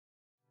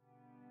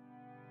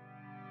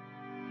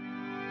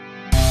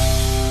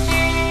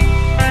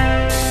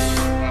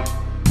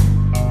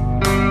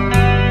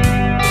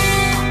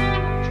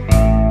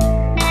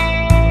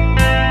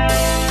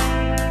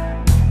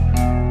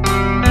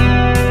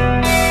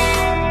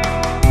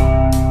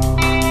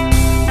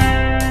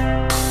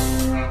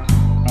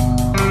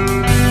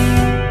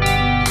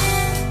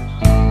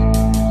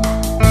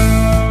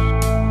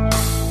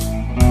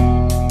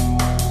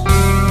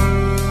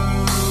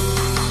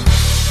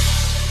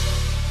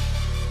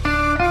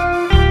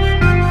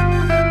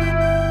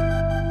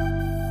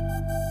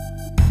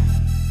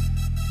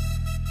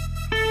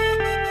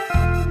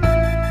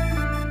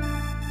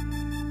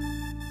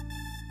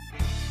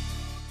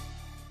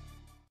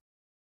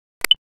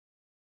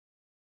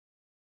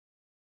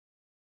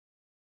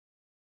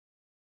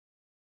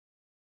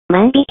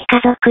万引き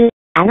家族、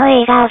あの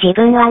映画を自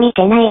分は見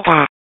てない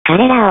が、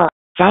彼らを、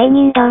罪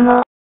人ど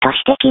も、と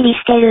して切り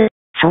捨てる、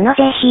その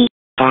是非、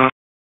だ。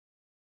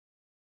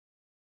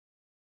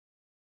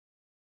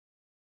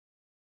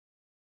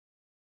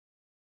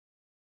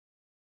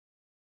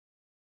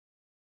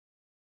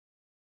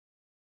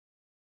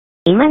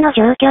今の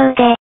状況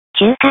で、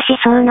中華思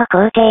想の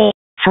皇帝、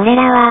それ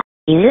らは、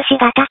許し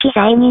がたき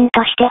罪人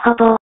としてほ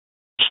ぼ、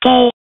死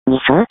刑、に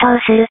相当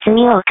する罪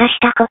を犯し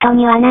たこと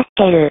にはなっ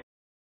てる。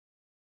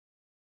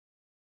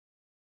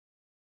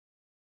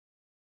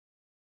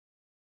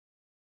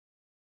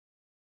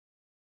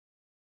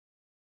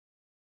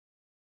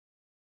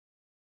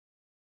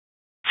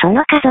そ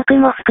の家族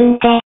も含ん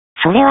で、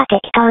それは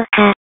適当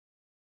か。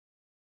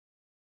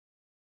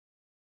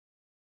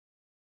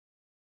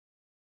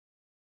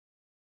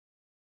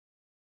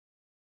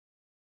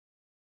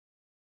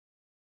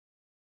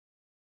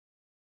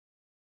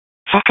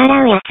逆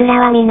らう奴ら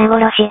は皆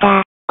殺し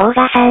だ。大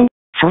賀さん、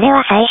それ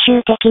は最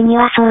終的に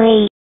はそう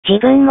言い、自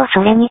分も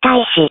それに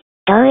対し、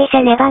同意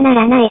せねばな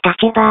らない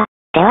立場、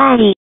ではあ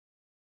り。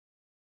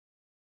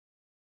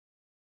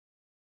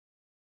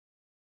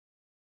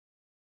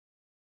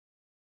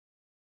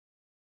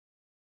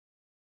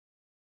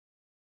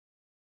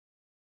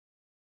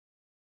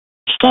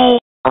死刑、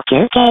を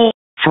求刑、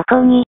そ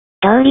こに、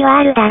道理は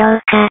あるだろ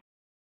うか。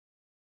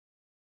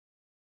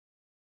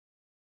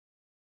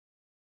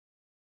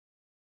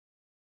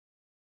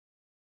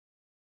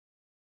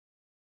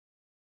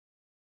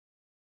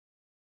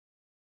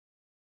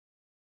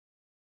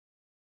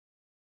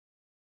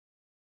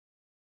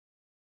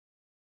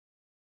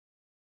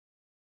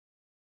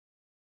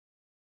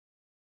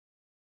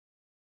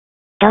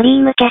ドリ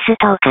ームキャス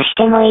トを貸し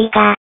てもいい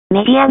が、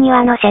メディアに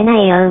は載せ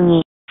ないよう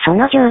に、そ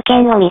の条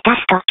件を満た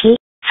すとき、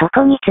そ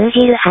こに通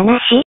じる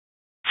話？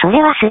そ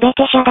れはすべ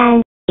て遮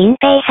断、隠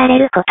蔽され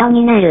ること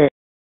になる。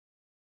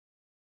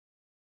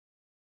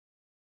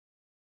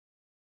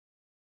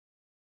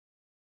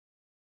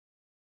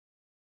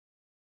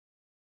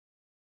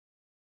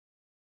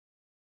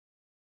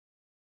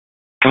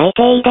書い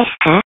ていいです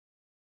か？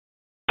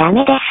ダ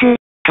メです。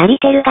借り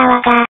てる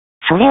側が、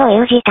それを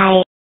言う事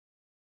態。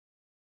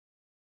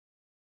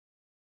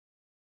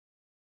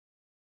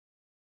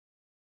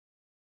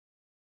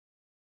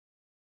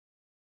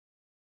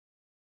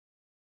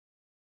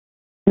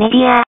メデ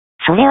ィア、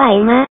それは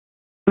今、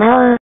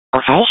魔王、を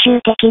最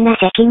終的な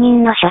責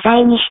任の所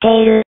在にし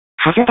ている、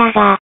はずだ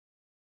が。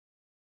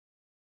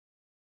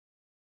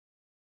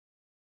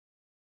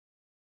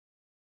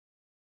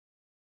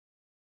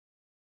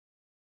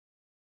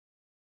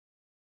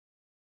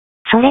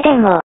それで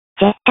も、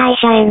絶対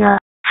者への、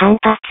反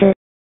発。